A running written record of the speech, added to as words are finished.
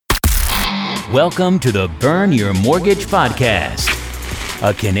Welcome to the Burn Your Mortgage Podcast,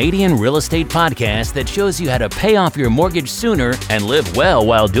 a Canadian real estate podcast that shows you how to pay off your mortgage sooner and live well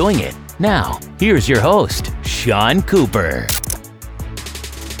while doing it. Now, here's your host, Sean Cooper.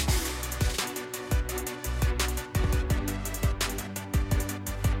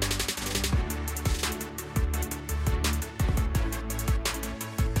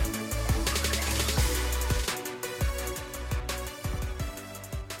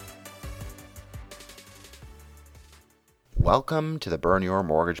 Welcome to the Burn Your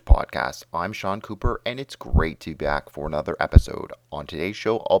Mortgage Podcast. I'm Sean Cooper, and it's great to be back for another episode. On today's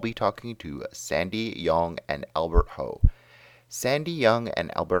show, I'll be talking to Sandy Yong and Albert Ho. Sandy Yong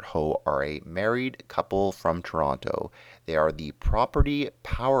and Albert Ho are a married couple from Toronto. They are the property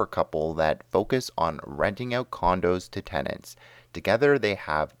power couple that focus on renting out condos to tenants. Together, they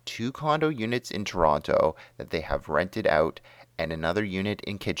have 2 condo units in Toronto that they have rented out, and another unit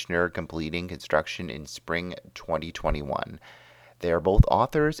in Kitchener completing construction in spring 2021. They are both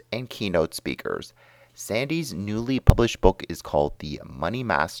authors and keynote speakers. Sandy's newly published book is called The Money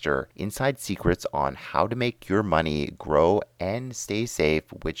Master: Inside Secrets on How to Make Your Money Grow and Stay Safe,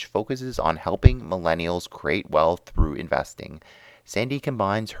 which focuses on helping millennials create wealth through investing. Sandy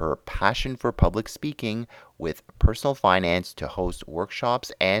combines her passion for public speaking with personal finance to host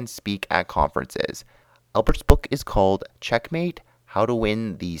workshops and speak at conferences. Albert's book is called Checkmate: How to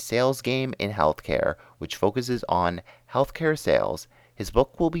Win the Sales Game in Healthcare, which focuses on healthcare sales. His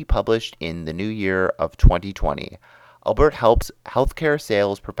book will be published in the new year of 2020. Albert helps healthcare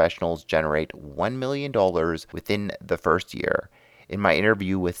sales professionals generate $1 million within the first year. In my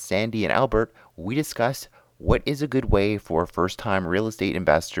interview with Sandy and Albert, we discuss what is a good way for first-time real estate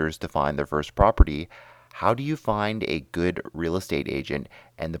investors to find their first property, how do you find a good real estate agent,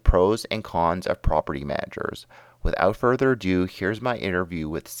 and the pros and cons of property managers. Without further ado, here's my interview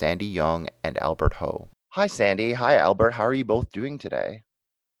with Sandy Yong and Albert Ho. Hi, Sandy. Hi, Albert. How are you both doing today?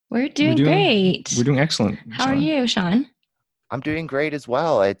 We're doing great. We're doing excellent. How are you, Sean? I'm doing great as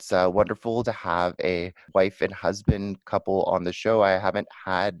well. It's wonderful to have a wife and husband couple on the show. I haven't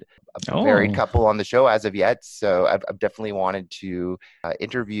had a married couple on the show as of yet, so I've definitely wanted to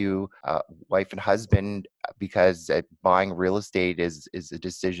interview wife and husband because buying real estate is a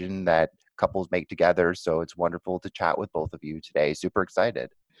decision that couples make together. So it's wonderful to chat with both of you today. Super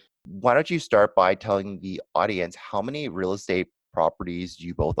excited. Why don't you start by telling the audience how many real estate properties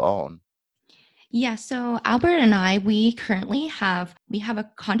you both own? Yeah, so Albert and I, we have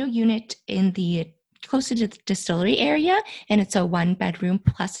a condo unit in the close to the distillery area, and it's a 1-bedroom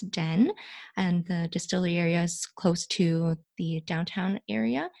plus den, and the distillery area is close to the downtown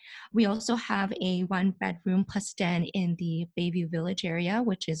area. We also have a 1-bedroom plus den in the Bayview Village area,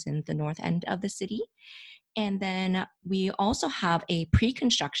 which is in the north end of the city. And then we also have a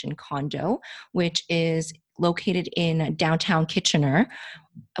pre-construction condo, which is located in downtown Kitchener,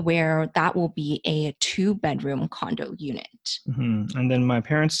 where that will be a 2-bedroom condo unit. Mm-hmm. And then my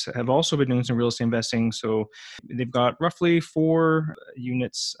parents have also been doing some real estate investing. So they've got roughly 4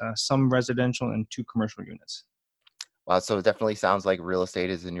 units, some residential and 2 commercial units. Wow, so it definitely sounds like real estate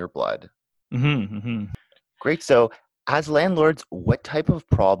is in your blood. Mm-hmm, mm-hmm. Great. So as landlords, what type of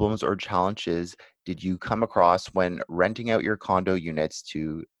problems or challenges did you come across when renting out your condo units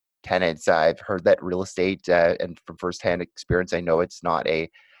to tenants? I've heard that real estate, and from firsthand experience, I know it's not a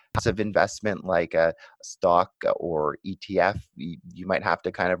passive investment like a stock or ETF. You might have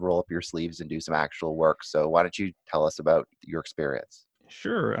to kind of roll up your sleeves and do some actual work. So why don't you tell us about your experience?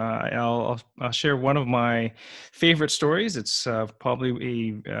 Sure. I'll share one of my favorite stories. It's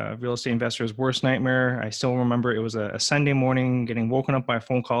probably a real estate investor's worst nightmare. I still remember it was a Sunday morning, getting woken up by a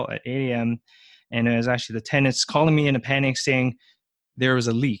phone call at 8 a.m. And it was actually the tenants calling me in a panic saying there was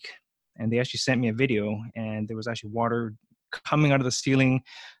a leak. And they actually sent me a video, and there was actually water coming out of the ceiling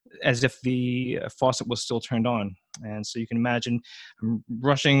as if the faucet was still turned on. And so you can imagine I'm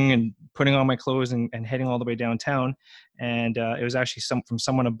rushing and putting on my clothes and heading all the way downtown. And it was actually from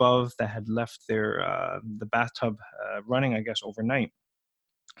someone above that had left the bathtub running, I guess, overnight.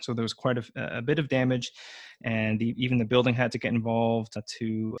 So there was quite a bit of damage, and even the building had to get involved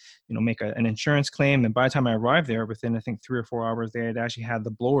to make an insurance claim. And by the time I arrived there, within I think 3 or 4 hours, they had actually had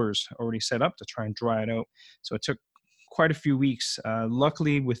the blowers already set up to try and dry it out. So it took quite a few weeks.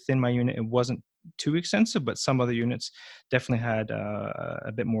 Luckily, within my unit, it wasn't too extensive, but some other units definitely had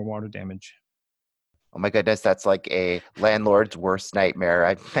a bit more water damage. Oh my goodness, that's like a landlord's worst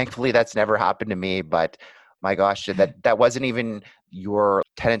nightmare. Thankfully, that's never happened to me, but my gosh, that wasn't even your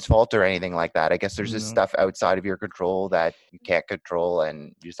tenant's fault or anything like that. I guess there's just No. stuff outside of your control that you can't control,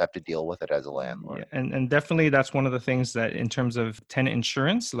 and you just have to deal with it as a Yeah, landlord. and definitely that's one of the things that in terms of tenant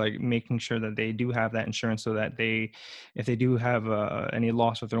insurance, like making sure that they do have that insurance so that they, if they do have any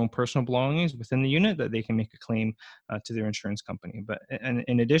loss of their own personal belongings within the unit, that they can make a claim to their insurance company. But and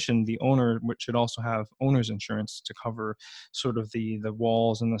in addition, the owner should also have owner's insurance to cover sort of the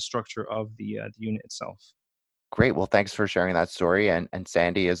walls and the structure of the unit itself. Great. Well, thanks for sharing that story. And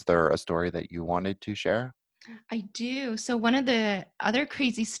Sandy, is there a story that you wanted to share? I do. So, one of the other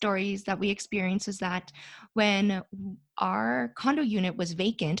crazy stories that we experienced is that when our condo unit was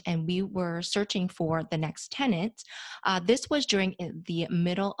vacant and we were searching for the next tenant, this was during the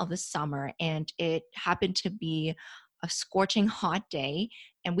middle of the summer, and it happened to be a scorching hot day.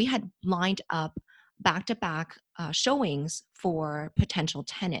 And we had lined up back to back showings for potential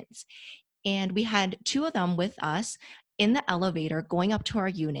tenants. And we had two of them with us in the elevator going up to our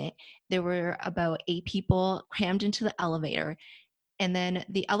unit. There were about 8 people crammed into the elevator. And then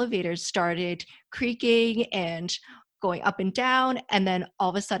the elevators started creaking and going up and down. And then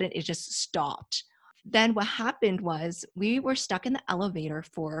all of a sudden it just stopped. Then what happened was we were stuck in the elevator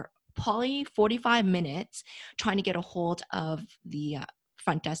for probably 45 minutes trying to get a hold of the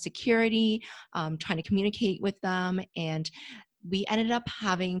front desk security, trying to communicate with them. And we ended up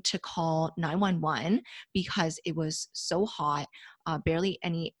having to call 911 because it was so hot, barely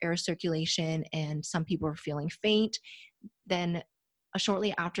any air circulation, and some people were feeling faint. Then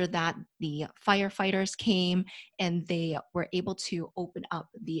shortly after that, the firefighters came and they were able to open up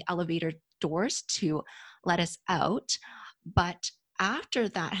the elevator doors to let us out. But after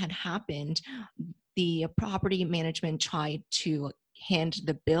that had happened, the property management tried to hand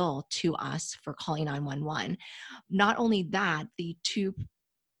the bill to us for calling 911. Not only that, the two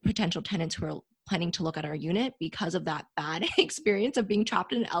potential tenants who were planning to look at our unit, because of that bad experience of being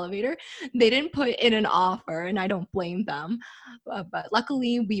trapped in an elevator, they didn't put in an offer, and I don't blame them. But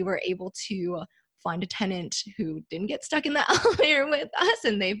luckily, we were able to find a tenant who didn't get stuck in the elevator with us,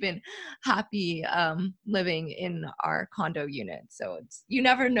 and they've been happy living in our condo unit. So you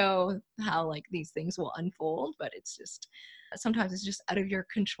never know how like these things will unfold, but it's just sometimes it's just out of your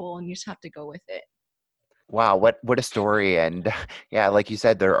control, and you just have to go with it. Wow, what a story. And yeah, like you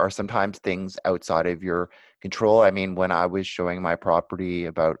said, there are sometimes things outside of your control. I mean, when I was showing my property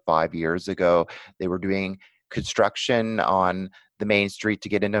about 5 years ago, they were doing construction on the main street to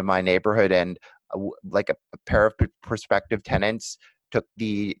get into my neighborhood, and like a pair of prospective tenants took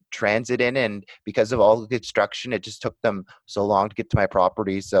the transit in, and because of all the construction, it just took them so long to get to my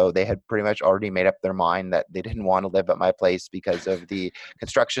property. So they had pretty much already made up their mind that they didn't want to live at my place because of the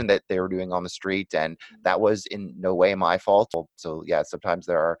construction that they were doing on the street, and that was in no way my fault. So yeah, sometimes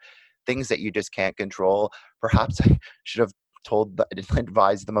there are things that you just can't control. Perhaps I should have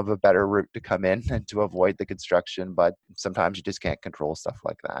advised them of a better route to come in and to avoid the construction, but sometimes you just can't control stuff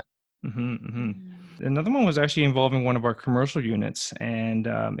like that. Another one was actually involving one of our commercial units, and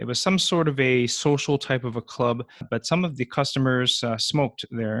it was some sort of a social type of a club, but some of the customers smoked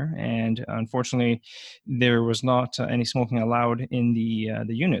there, and unfortunately, there was not any smoking allowed in the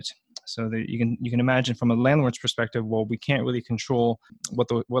unit. So you can imagine from a landlord's perspective, well, we can't really control what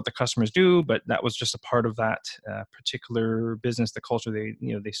the customers do, but that was just a part of that particular business, the culture.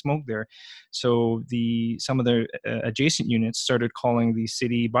 They smoke there. So some of the adjacent units started calling the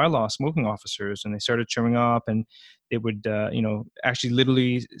city bylaw smoking officers, and they started showing up, and they would actually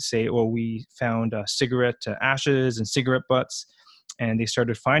literally say, "Oh, we found cigarette ashes and cigarette butts." And they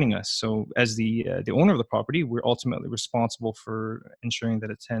started fining us. So, as the owner of the property, we're ultimately responsible for ensuring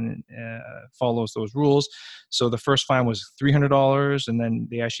that a tenant follows those rules. So, the first fine was $300, and then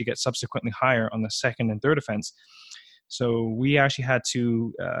they actually get subsequently higher on the second and third offense. So we actually had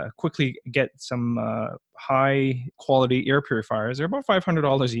to quickly get some high quality air purifiers. They're about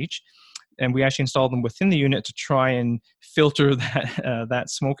 $500 each. And we actually installed them within the unit to try and filter that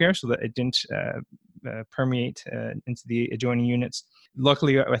smoke air so that it didn't permeate into the adjoining units.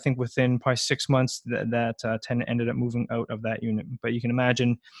 Luckily, I think within probably 6 months, that tenant ended up moving out of that unit. But you can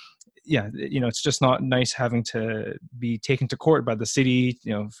imagine, yeah, it's just not nice having to be taken to court by the city,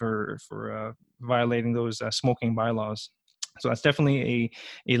 for violating those smoking bylaws. So that's definitely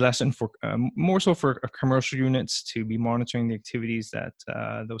a lesson for more so for commercial units to be monitoring the activities that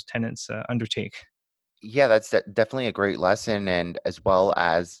those tenants undertake. Yeah, that's definitely a great lesson. And as well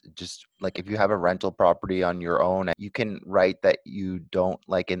as just like if you have a rental property on your own, you can write that you don't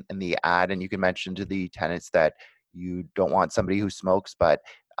like in the ad, and you can mention to the tenants that you don't want somebody who smokes. But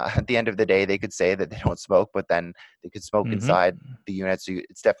at the end of the day, they could say that they don't smoke, but then they could smoke Mm-hmm. inside the unit. So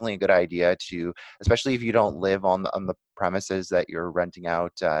it's definitely a good idea to, especially if you don't live on the premises that you're renting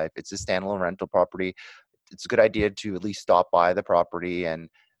out. If it's a standalone rental property, it's a good idea to at least stop by the property and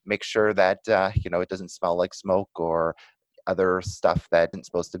make sure that it doesn't smell like smoke or other stuff that isn't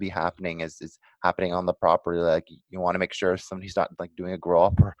supposed to be happening is happening on the property. Like you want to make sure somebody's not like doing a grow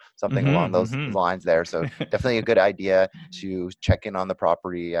up or something along those lines there. So definitely a good idea to check in on the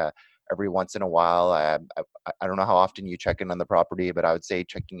property every once in a while. I don't know how often you check in on the property, but I would say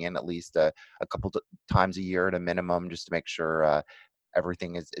checking in at least a couple times a year at a minimum, just to make sure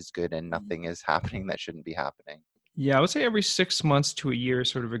everything is good and nothing is happening that shouldn't be happening. Yeah, I would say every 6 months to a year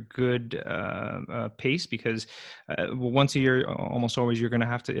is sort of a good pace, because once a year, almost always, you're going to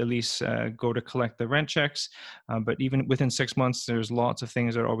have to at least go to collect the rent checks. But even within 6 months, there's lots of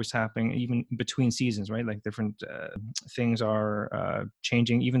things that are always happening, even between seasons, right? Like different things are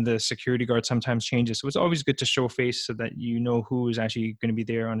changing. Even the security guard sometimes changes. So it's always good to show face so that you know who is actually going to be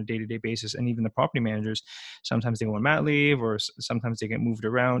there on a day-to-day basis. And even the property managers, sometimes they go on mat leave, or sometimes they get moved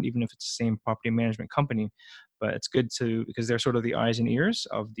around, even if it's the same property management company. But it's good because they're sort of the eyes and ears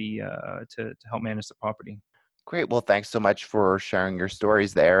of the to help manage the property. Great. Well, thanks so much for sharing your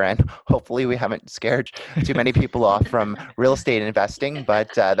stories there. And hopefully we haven't scared too many people off from real estate investing,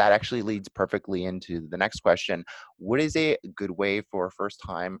 but that actually leads perfectly into the next question. What is a good way for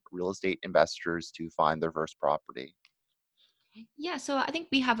first-time real estate investors to find their first property? Yeah, so I think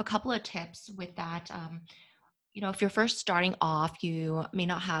we have a couple of tips with that. If you're first starting off, you may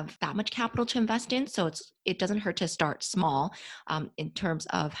not have that much capital to invest in, so it doesn't hurt to start small. In terms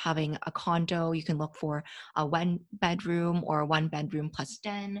of having a condo, you can look for a 1 bedroom or a 1 bedroom plus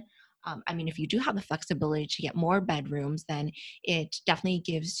den. If you do have the flexibility to get more bedrooms, then it definitely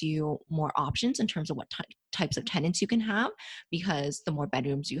gives you more options in terms of what types of tenants you can have, because the more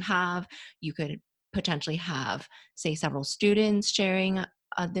bedrooms you have, you could potentially have, say, several students sharing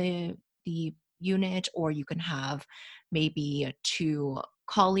the unit, or you can have maybe two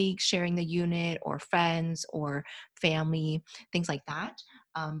colleagues sharing the unit, or friends or family, things like that.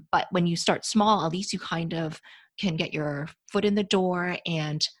 But when you start small, at least you kind of can get your foot in the door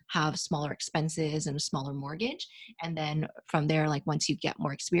and have smaller expenses and a smaller mortgage. And then from there, like once you get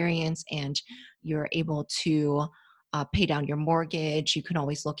more experience and you're able to pay down your mortgage, you can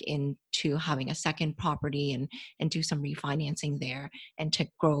always look into having a second property and do some refinancing there, and to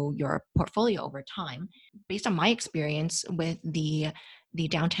grow your portfolio over time. Based on my experience with the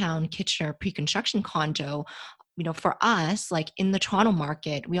downtown Kitchener pre-construction condo, for us, like in the Toronto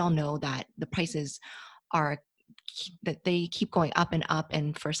market, we all know that the prices are that they keep going up and up,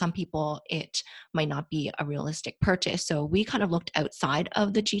 and for some people it might not be a realistic purchase. So we kind of looked outside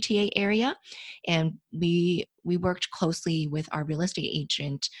of the GTA area, and we worked closely with our real estate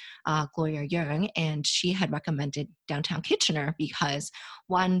agent, Gloria Yong, and she had recommended downtown Kitchener because,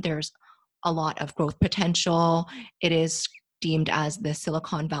 one, there's a lot of growth potential. It is deemed as the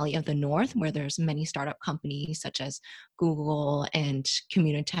Silicon Valley of the North, where there's many startup companies such as Google and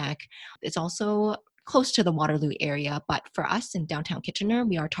Communitech. It's also close to the Waterloo area, but for us in downtown Kitchener,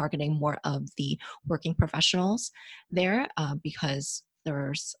 we are targeting more of the working professionals there, because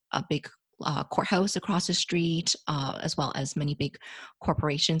there's a big courthouse across the street, as well as many big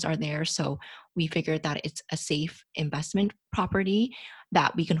corporations are there. So we figured that it's a safe investment property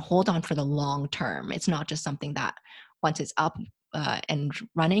that we can hold on for the long term. It's not just something that once it's up and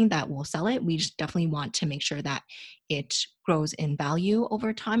running that we'll sell it. We just definitely want to make sure that it grows in value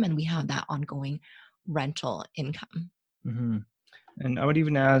over time and we have that ongoing rental income. Mm-hmm. And I would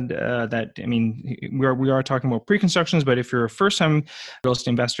even add that, we are talking about pre-constructions, but if you're a first-time real estate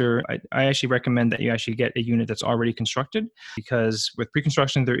investor, I actually recommend that you actually get a unit that's already constructed, because with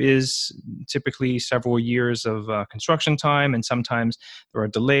pre-construction, there is typically several years of construction time, and sometimes there are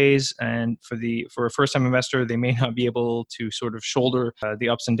delays. And for a first-time investor, they may not be able to sort of shoulder the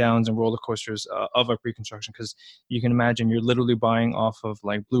ups and downs and roller coasters of a pre-construction, because you can imagine you're literally buying off of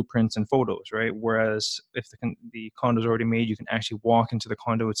like blueprints and photos, right? Whereas if the condo is already made, you can actually walk into the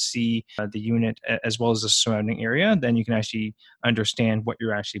condo and see the unit as well as the surrounding area. Then you can actually understand what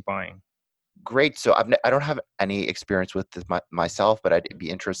you're actually buying. Great. So I don't have any experience with this myself, but I'd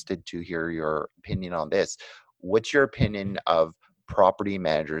be interested to hear your opinion on this. What's your opinion of property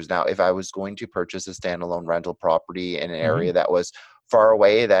managers? Now, if I was going to purchase a standalone rental property in an area that was far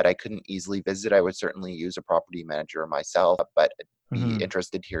away that I couldn't easily visit, I would certainly use a property manager myself. But be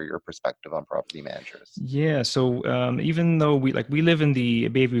interested to hear your perspective on property managers. Yeah. So even though we live in the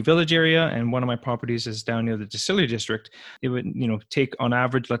Bayview Village area, and one of my properties is down near the Distillery District, it would take on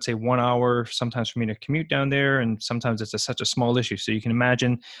average, let's say 1 hour sometimes for me to commute down there, and sometimes it's such a small issue. So you can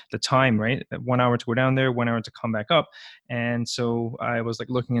imagine the time, right? 1 hour to go down there, 1 hour to come back up. And so I was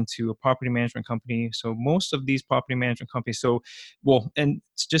looking into a property management company. So most of these property management companies, and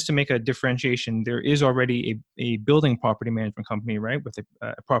just to make a differentiation, there is already a building property management company, right, with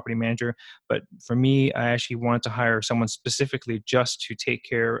a property manager. But for me, I actually wanted to hire someone specifically just to take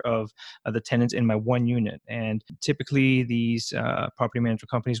care of the tenants in my one unit. And typically, these property management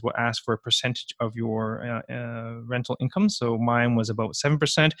companies will ask for a percentage of your rental income. So mine was about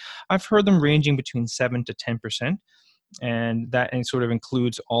 7%. I've heard them ranging between 7 to 10%. And that sort of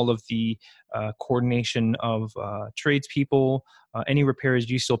includes all of the coordination of tradespeople. Any repairs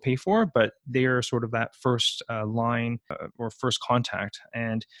you still pay for, but they're sort of that first line or first contact.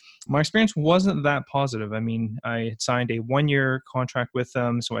 And my experience wasn't that positive. I mean, I had signed a 1-year contract with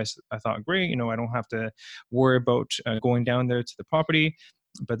them, so I thought, great, I don't have to worry about going down there to the property.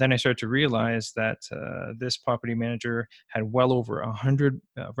 But then I started to realize that this property manager had well over 100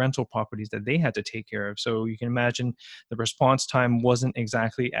 rental properties that they had to take care of. So you can imagine the response time wasn't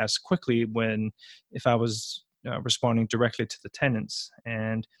exactly as quickly if I was responding directly to the tenants.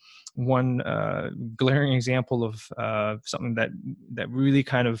 And one glaring example of something that really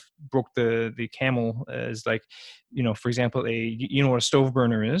kind of broke the camel is for example, what a stove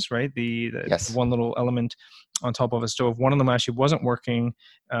burner is, right? The Yes. one little element on top of a stove. One of them actually wasn't working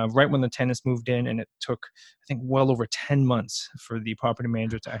right when the tenants moved in, and it took, I think, well over 10 months for the property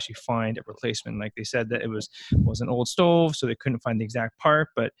manager to actually find a replacement. Like they said that it was an old stove, so they couldn't find the exact part,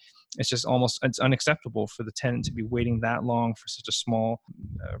 but it's unacceptable for the tenant to be waiting that long for such a small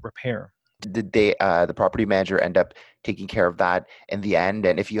repair. Did the property manager end up taking care of that in the end?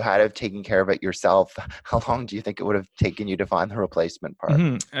 And if you had have taken care of it yourself, how long do you think it would have taken you to find the replacement part?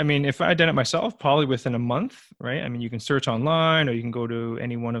 Mm-hmm. I mean, if I had done it myself, probably within a month, right? I mean, you can search online, or you can go to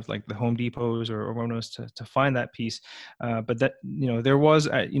any one of the Home Depots or Ronos to find that piece. But that, there was,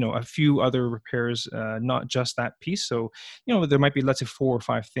 a few other repairs, not just that piece. So, there might be, let's say, 4 or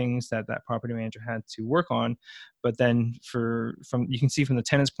 5 things that property manager had to work on. But then you can see from the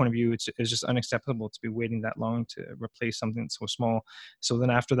tenant's point of view, it's just unacceptable to be waiting that long to replace something so small. So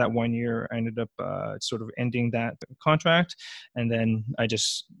then after that 1 year, I ended up sort of ending that contract. And then I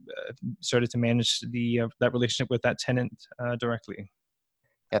just started to manage that relationship with that tenant directly.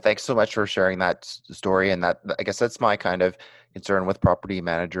 Yeah, thanks so much for sharing that story. And that, I guess that's my kind of concern with property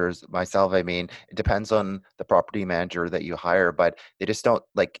managers myself. I mean, it depends on the property manager that you hire, but they just don't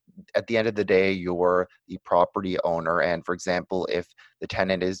at the end of the day, you're the property owner. And for example, if the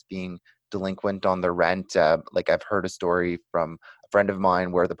tenant is being delinquent on their rent, I've heard a story from a friend of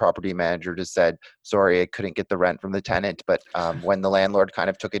mine where the property manager just said, sorry, I couldn't get the rent from the tenant. But when the landlord kind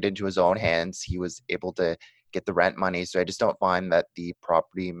of took it into his own hands, he was able to get the rent money. So I just don't find that the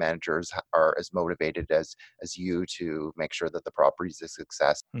property managers are as motivated as you to make sure that the property is a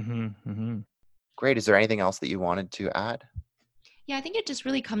success. Mm-hmm, mm-hmm. Great. Is there anything else that you wanted to add? Yeah, I think it just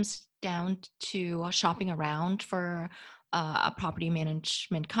really comes down to shopping around for a property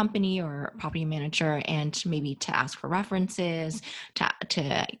management company or property manager, and maybe to ask for references,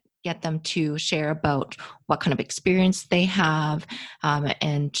 to get them to share about what kind of experience they have,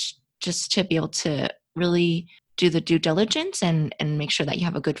 and just to be able to really do the due diligence and make sure that you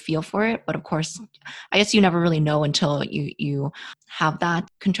have a good feel for it. But of course, I guess you never really know until you have that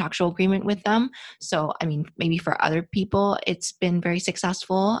contractual agreement with them. So, I mean, maybe for other people, it's been very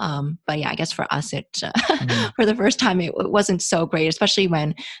successful. But yeah, I guess for us, for the first time, it wasn't so great, especially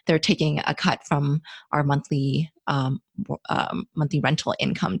when they're taking a cut from our monthly rental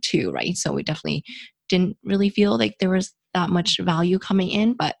income too, right? So we definitely didn't really feel like there was that much value coming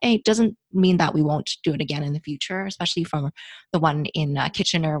in, but it doesn't mean that we won't do it again in the future, especially from the one in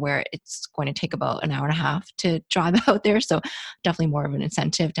Kitchener, where it's going to take about an hour and a half to drive out there. So definitely more of an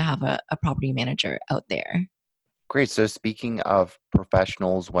incentive to have a property manager out there. Great. So speaking of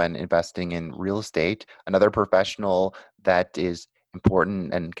professionals when investing in real estate, another professional that is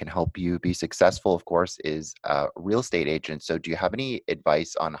important and can help you be successful, of course, is a real estate agent. So do you have any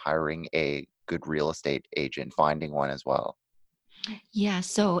advice on hiring a good real estate agent, finding one as well? Yeah,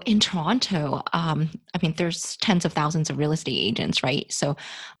 so in Toronto, I mean, there's tens of thousands of real estate agents, right? So,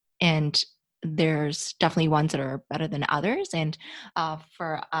 and there's definitely ones that are better than others. And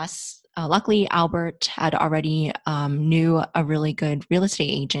for us, luckily, Albert had already knew a really good real estate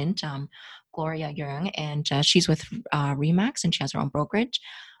agent, Gloria Yong, and she's with Remax, and she has her own brokerage.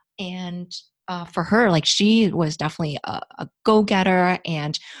 And for her, like she was definitely a go-getter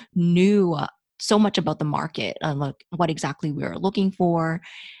and knew so much about the market, like what exactly we were looking for,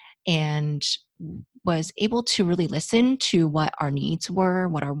 and was able to really listen to what our needs were,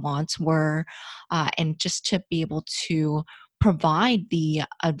 what our wants were, and just to be able to provide the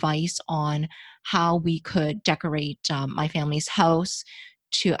advice on how we could decorate my family's house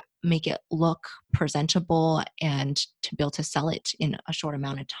to make it look presentable and to be able to sell it in a short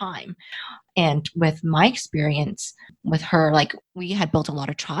amount of time. And with my experience with her, like we had built a lot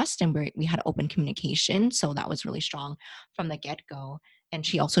of trust and we had open communication. So that was really strong from the get go. And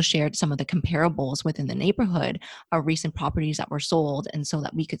she also shared some of the comparables within the neighborhood of recent properties that were sold. And so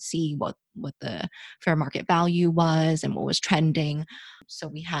that we could see what the fair market value was and what was trending. So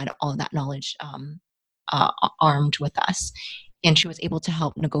we had all of that knowledge armed with us. And she was able to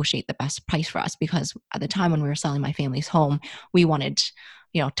help negotiate the best price for us because at the time when we were selling my family's home, we wanted,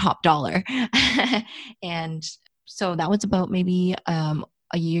 top dollar. And so that was about maybe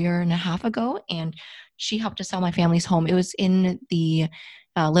a year and a half ago. And she helped us sell my family's home. It was in the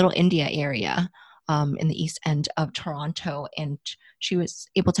Little India area in the east end of Toronto. And she was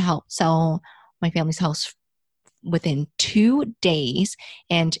able to help sell my family's house within 2 days.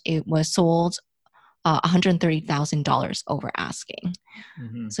 And it was sold $130,000 over asking.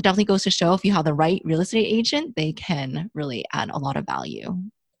 Mm-hmm. So definitely goes to show if you have the right real estate agent, they can really add a lot of value.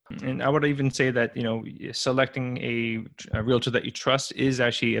 And I would even say that, selecting a realtor that you trust is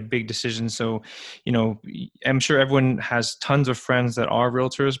actually a big decision. So, I'm sure everyone has tons of friends that are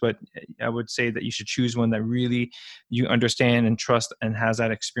realtors, but I would say that you should choose one that really you understand and trust and has that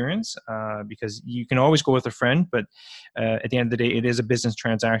experience, because you can always go with a friend, but at the end of the day, it is a business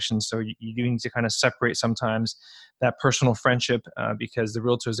transaction. So you do need to kind of separate sometimes that personal friendship, because the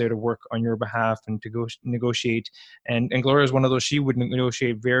realtor is there to work on your behalf and to go negotiate. And Gloria is one of those, she would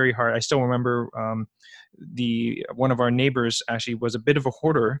negotiate very hard. I still remember one of our neighbors actually was a bit of a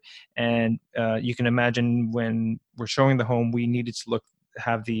hoarder, and you can imagine when we're showing the home, we needed to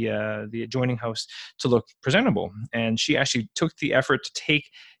have the adjoining house to look presentable, and she actually took the effort to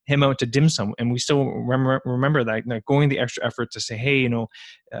take him out to dim sum, and we still remember that, like, going the extra effort to say, hey,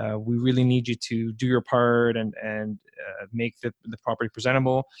 we really need you to do your part and make the property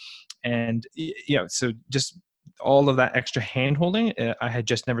presentable. And so just all of that extra hand holding, I had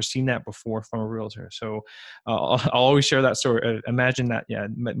just never seen that before from a realtor. So I'll always share that story. Imagine that,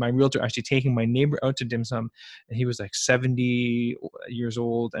 my realtor actually taking my neighbor out to dim sum, and he was like 70 years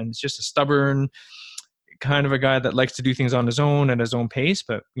old, and it's just a stubborn kind of a guy that likes to do things on his own at his own pace.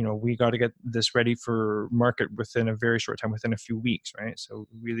 But we got to get this ready for market within a very short time, within a few weeks, right? So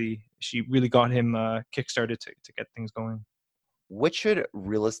she really got him kickstarted to get things going. What should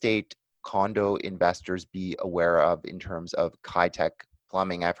real estate condo investors be aware of in terms of Kitech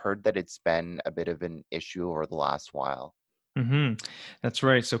plumbing? I've heard that it's been a bit of an issue over the last while. Mm-hmm. That's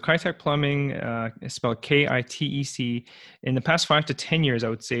right. So Kitech Plumbing is spelled Kitec. In the past 5 to 10 years, I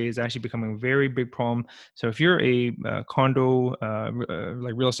would say, is actually becoming a very big problem. So if you're a condo,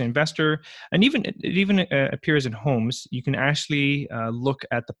 like real estate investor, and it even appears in homes, you can actually look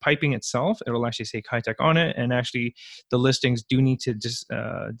at the piping itself. It will actually say Kitech on it, and actually the listings do need to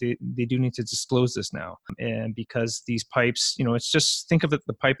they do need to disclose this now, and because these pipes, it's just, think of it,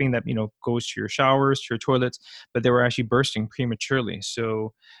 the piping that goes to your showers, to your toilets, but they were actually bursting prematurely,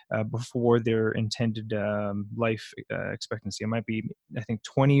 so before their intended life expectancy. It might be, I think,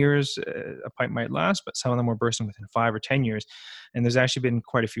 20 years a pipe might last, but some of them were bursting within 5 or 10 years. And there's actually been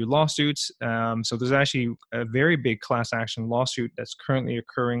quite a few lawsuits. So there's actually a very big class action lawsuit that's currently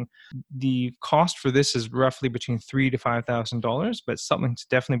occurring. The cost for this is roughly between $3,000 to $5,000, but something to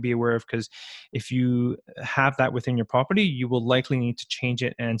definitely be aware of, because if you have that within your property, you will likely need to change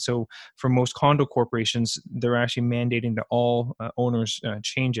it. And so for most condo corporations, they're actually mandating that all owners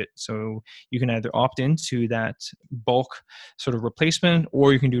change it. So you can either opt into that bulk sort of replacement,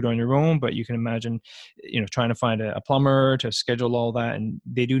 or you can do it on your own. But you can imagine, trying to find a plumber to schedule all that, and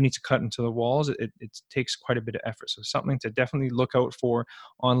they do need to cut into the walls. It takes quite a bit of effort. So something to definitely look out for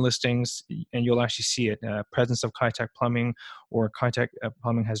on listings, and you'll actually see it. Presence of Kitech Plumbing, or Kitech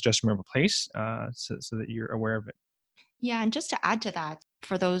Plumbing has just been replaced, so that you're aware of it. Yeah, and just to add to that,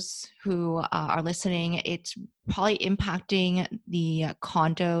 for those who are listening, it's probably impacting the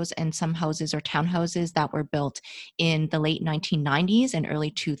condos and some houses or townhouses that were built in the late 1990s and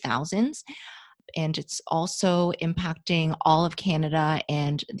early 2000s. And it's also impacting all of Canada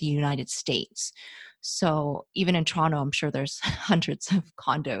and the United States. So even in Toronto, I'm sure there's hundreds of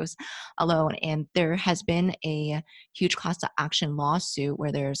condos alone. And there has been a huge class action lawsuit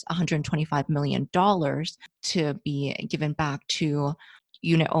where there's $125 million to be given back to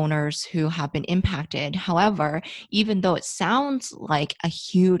unit owners who have been impacted. However, even though it sounds like a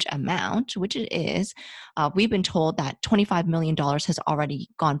huge amount, which it is, we've been told that $25 million has already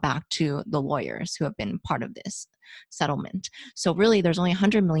gone back to the lawyers who have been part of this settlement. So really, there's only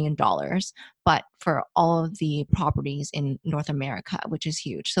 $100 million, but for all of the properties in North America, which is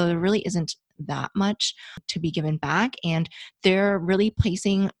huge. So there really isn't that much to be given back. And they're really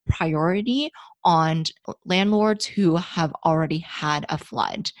placing priority on landlords who have already had a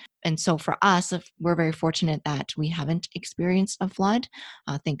flood. And so for us, we're very fortunate that we haven't experienced a flood.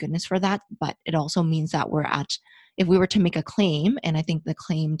 Thank goodness for that. But it also means that if we were to make a claim, and I think the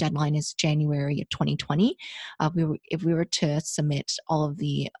claim deadline is January of 2020, if we were to submit all of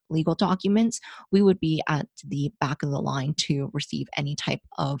the legal documents, we would be at the back of the line to receive any type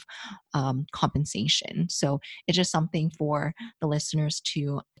of compensation. So it's just something for the listeners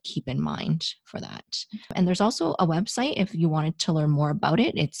to keep in mind for that. And there's also a website if you wanted to learn more about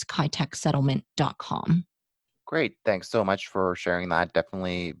it. It's kitechsettlement.com. Great. Thanks so much for sharing that.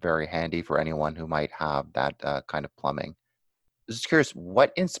 Definitely very handy for anyone who might have that kind of plumbing. Just curious,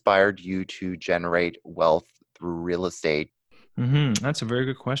 what inspired you to generate wealth through real estate? That's a very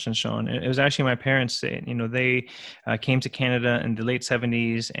good question, Sean. It was actually my parents. They came to Canada in the late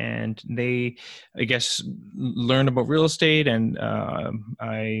 70s, and they, I guess, learned about real estate. And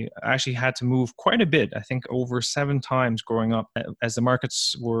I actually had to move quite a bit. I think over 7 times growing up. As the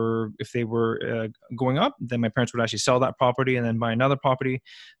markets were, if they were going up, then my parents would actually sell that property and then buy another property.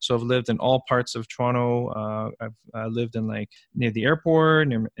 So I've lived in all parts of Toronto. I've lived in near the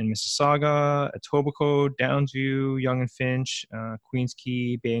airport, in Mississauga, Etobicoke, Downsview, Yonge and Finch, Queens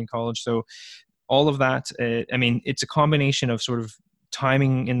Quay, Bay and College. So all of that, it's a combination of sort of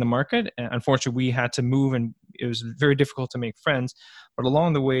timing in the market. Unfortunately, we had to move and it was very difficult to make friends. But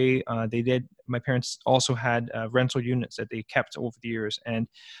along the way, my parents also had rental units that they kept over the years. And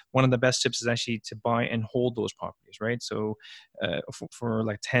one of the best tips is actually to buy and hold those properties, right? So for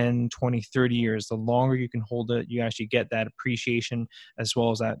 10, 20, 30 years, the longer you can hold it, you actually get that appreciation as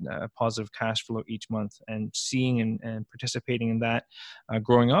well as that positive cash flow each month. And seeing and participating in that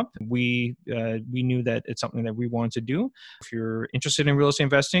growing up, we knew that it's something that we wanted to do. If you're interested in real estate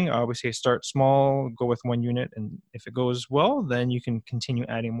investing, I always say start small, go with 1 unit. And if it goes well, then you can continue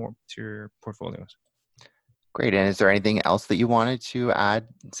adding more to your portfolios. Great. And is there anything else that you wanted to add,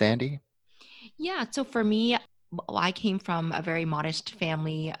 Sandy? Yeah. So for me, I came from a very modest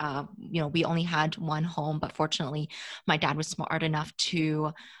family. We only had one home, but fortunately, my dad was smart enough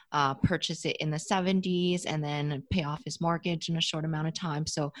to purchase it in the 70s and then pay off his mortgage in a short amount of time.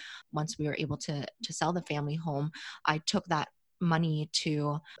 So once we were able to sell the family home, I took that money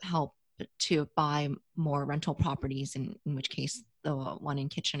to help to buy more rental properties, in which case the one in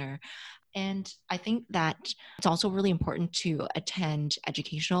Kitchener. And I think that it's also really important to attend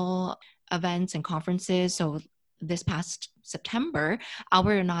educational events and conferences. So this past September,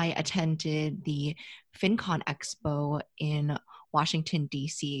 Albert and I attended the FinCon Expo in Washington,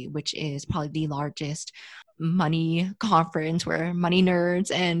 D.C., which is probably the largest money conference where money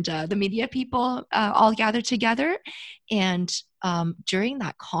nerds and the media people all gather together. And during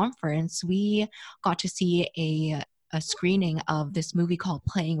that conference, we got to see a screening of this movie called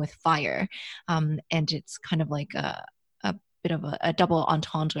Playing with Fire. And it's kind of like a bit of a double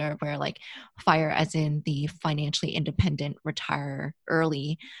entendre where FIRE as in the financially independent retire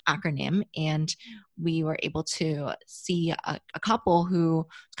early acronym. And we were able to see a couple who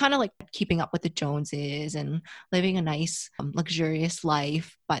was kind of like keeping up with the Joneses and living a nice luxurious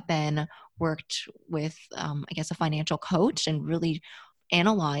life, but then worked with, a financial coach and really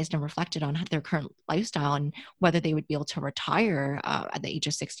analyzed and reflected on their current lifestyle and whether they would be able to retire at the age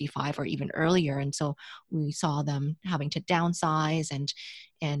of 65 or even earlier. And so we saw them having to downsize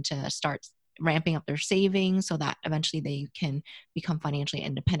and to start ramping up their savings so that eventually they can become financially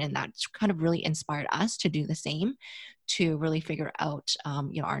independent. That's kind of really inspired us to do the same, to really figure out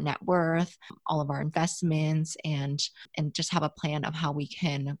our net worth, all of our investments, and just have a plan of how we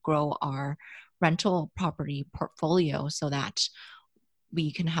can grow our rental property portfolio so that we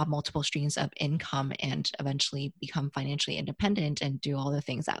can have multiple streams of income and eventually become financially independent and do all the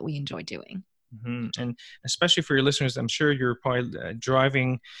things that we enjoy doing. Mm-hmm. And especially for your listeners, I'm sure you're probably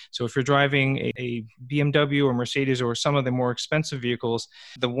driving. So if you're driving a BMW or Mercedes or some of the more expensive vehicles,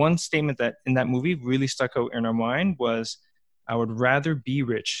 the one statement that in that movie really stuck out in our mind was, I would rather be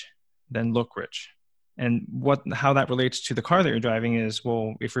rich than look rich. And how that relates to the car that you're driving is,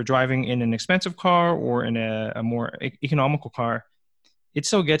 well, if you're driving in an expensive car or in a more economical car, it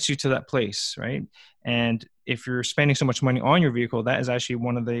still gets you to that place, right? And if you're spending so much money on your vehicle, that is actually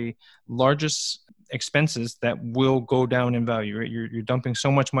one of the largest expenses that will go down in value, right? You're dumping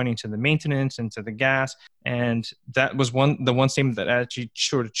so much money into the maintenance, into the gas. And that was the one statement that actually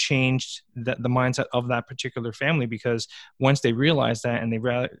sort of changed the mindset of that particular family, because once they realized that, and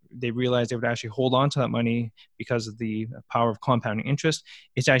they realized they would actually hold on to that money because of the power of compounding interest,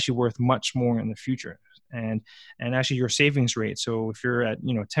 it's actually worth much more in the future. And actually your savings rate. So if you're at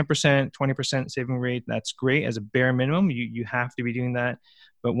 10%, 20% saving rate, that's great as a bare minimum. You have to be doing that.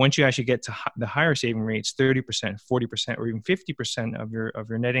 But once you actually get to the higher saving rates, 30%, 40%, or even 50% of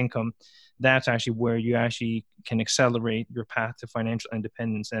your net income, that's actually where you actually can accelerate your path to financial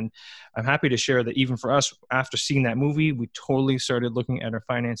independence. And I'm happy to share that even for us, after seeing that movie, we totally started looking at our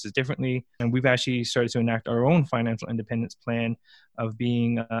finances differently. And we've actually started to enact our own financial independence plan of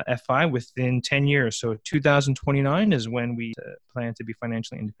being FI within 10 years. So 2029 is when we plan to be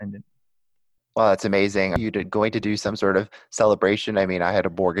financially independent. Well, that's amazing. Are you going to do some sort of celebration? I mean, I had a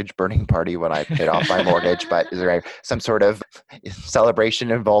mortgage burning party when I paid off my mortgage, but is there some sort of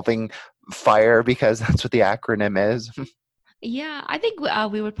celebration involving fire, because that's what the acronym is? Yeah, I think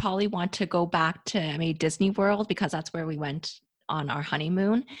we would probably want to go back to maybe Disney World, because that's where we went on our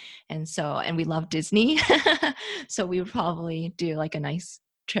honeymoon. And we love Disney. So we would probably do like a nice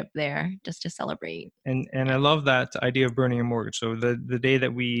trip there just to celebrate. And I love that idea of burning a mortgage. So the day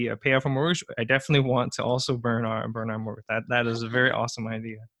that we pay off a mortgage, I definitely want to also burn our mortgage. That is a very awesome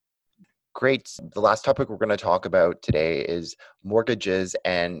idea. Great. The last topic we're going to talk about today is mortgages,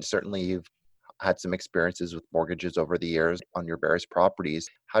 and certainly you've had some experiences with mortgages over the years on your various properties.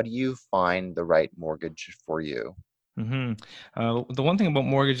 How do you find the right mortgage for you? The one thing about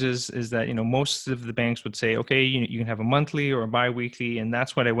mortgages is that most of the banks would say, okay, you can have a monthly or a biweekly, and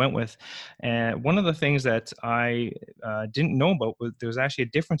that's what I went with. And one of the things that I didn't know about was there's actually a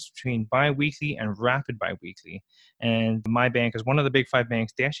difference between biweekly and rapid biweekly. And my bank, as one of the big five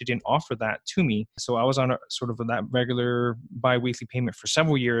banks, they actually didn't offer that to me. So I was on a sort of that regular biweekly payment for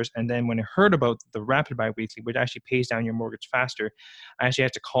several years, and then when I heard about the rapid biweekly, which actually pays down your mortgage faster, I actually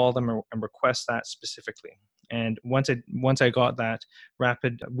had to call them and request that specifically. And once I got that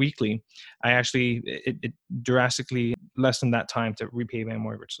rapid weekly, I actually it drastically lessened that time to repay my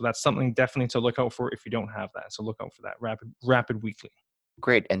mortgage. So that's something definitely to look out for if you don't have that. So look out for that rapid weekly.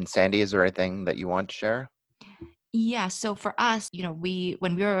 Great. And Sandy, is there anything that you want to share? Yeah, so for us,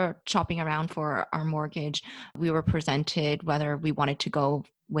 when we were shopping around for our mortgage, we were presented whether we wanted to go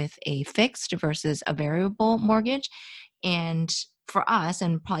with a fixed versus a variable mortgage. And for us,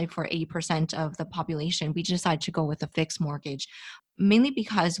 and probably for 80% of the population, we decided to go with a fixed mortgage, mainly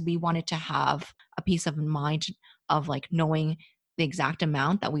because we wanted to have a peace of mind of like knowing the exact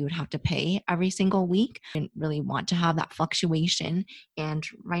amount that we would have to pay every single week. And really want to have that fluctuation. And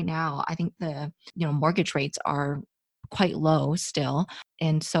right now, I think the mortgage rates are quite low still.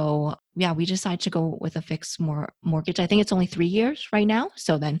 And so, yeah, we decided to go with a fixed mortgage. I think it's only 3 years right now.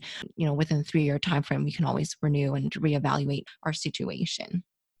 So then, within the 3-year time frame, we can always renew and reevaluate our situation.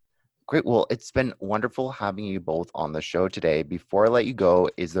 Great. Well, it's been wonderful having you both on the show today. Before I let you go,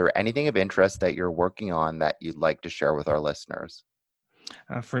 is there anything of interest that you're working on that you'd like to share with our listeners?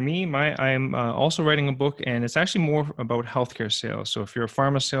 For me, I'm also writing a book, and it's actually more about healthcare sales. So if you're a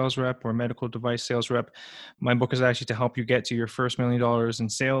pharma sales rep or a medical device sales rep, my book is actually to help you get to your first $1 million in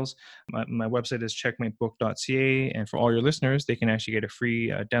sales. My website is checkmatebook.ca, and for all your listeners, they can actually get a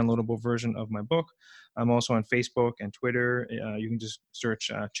free downloadable version of my book. I'm also on Facebook and Twitter. You can just search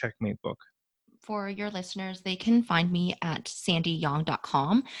Checkmate Book. For your listeners, they can find me at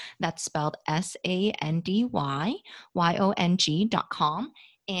sandyyong.com. That's spelled SANDYYONG.com.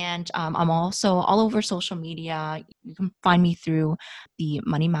 And I'm also all over social media. You can find me through the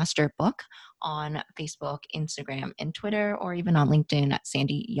Money Master book on Facebook, Instagram, and Twitter, or even on LinkedIn at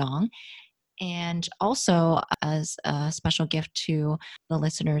Sandy Yong. And also, as a special gift to the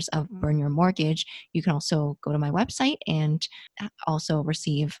listeners of Burn Your Mortgage, you can also go to my website and also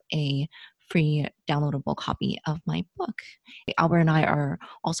receive a free downloadable copy of my book. Albert and I are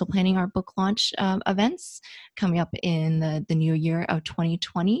also planning our book launch events coming up in the new year of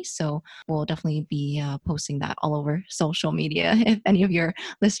 2020. So we'll definitely be posting that all over social media if any of your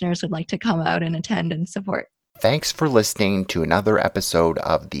listeners would like to come out and attend and support. Thanks for listening to another episode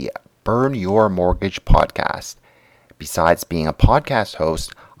of the Burn Your Mortgage podcast. Besides being a podcast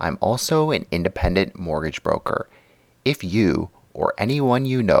host, I'm also an independent mortgage broker. If you or anyone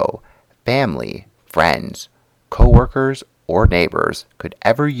you know, family, friends, coworkers, or neighbors could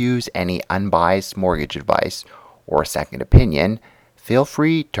ever use any unbiased mortgage advice or a second opinion, feel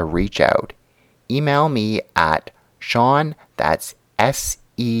free to reach out. Email me at Sean, that's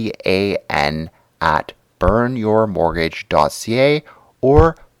SEAN, at burnyourmortgage.ca,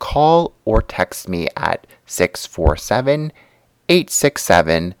 or call or text me at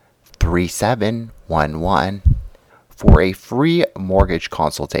 647-867-3711 for a free mortgage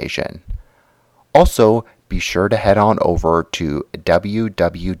consultation. Also, be sure to head on over to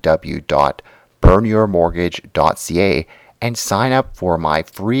www.burnyourmortgage.ca and sign up for my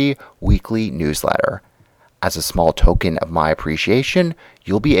free weekly newsletter. As a small token of my appreciation,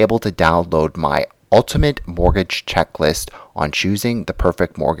 you'll be able to download my ultimate mortgage checklist on choosing the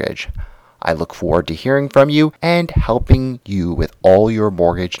perfect mortgage. I look forward to hearing from you and helping you with all your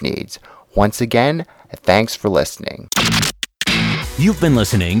mortgage needs. Once again, thanks for listening. You've been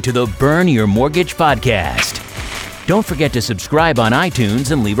listening to the Burn Your Mortgage podcast. Don't forget to subscribe on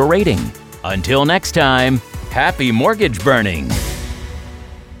iTunes and leave a rating. Until next time, happy mortgage burning.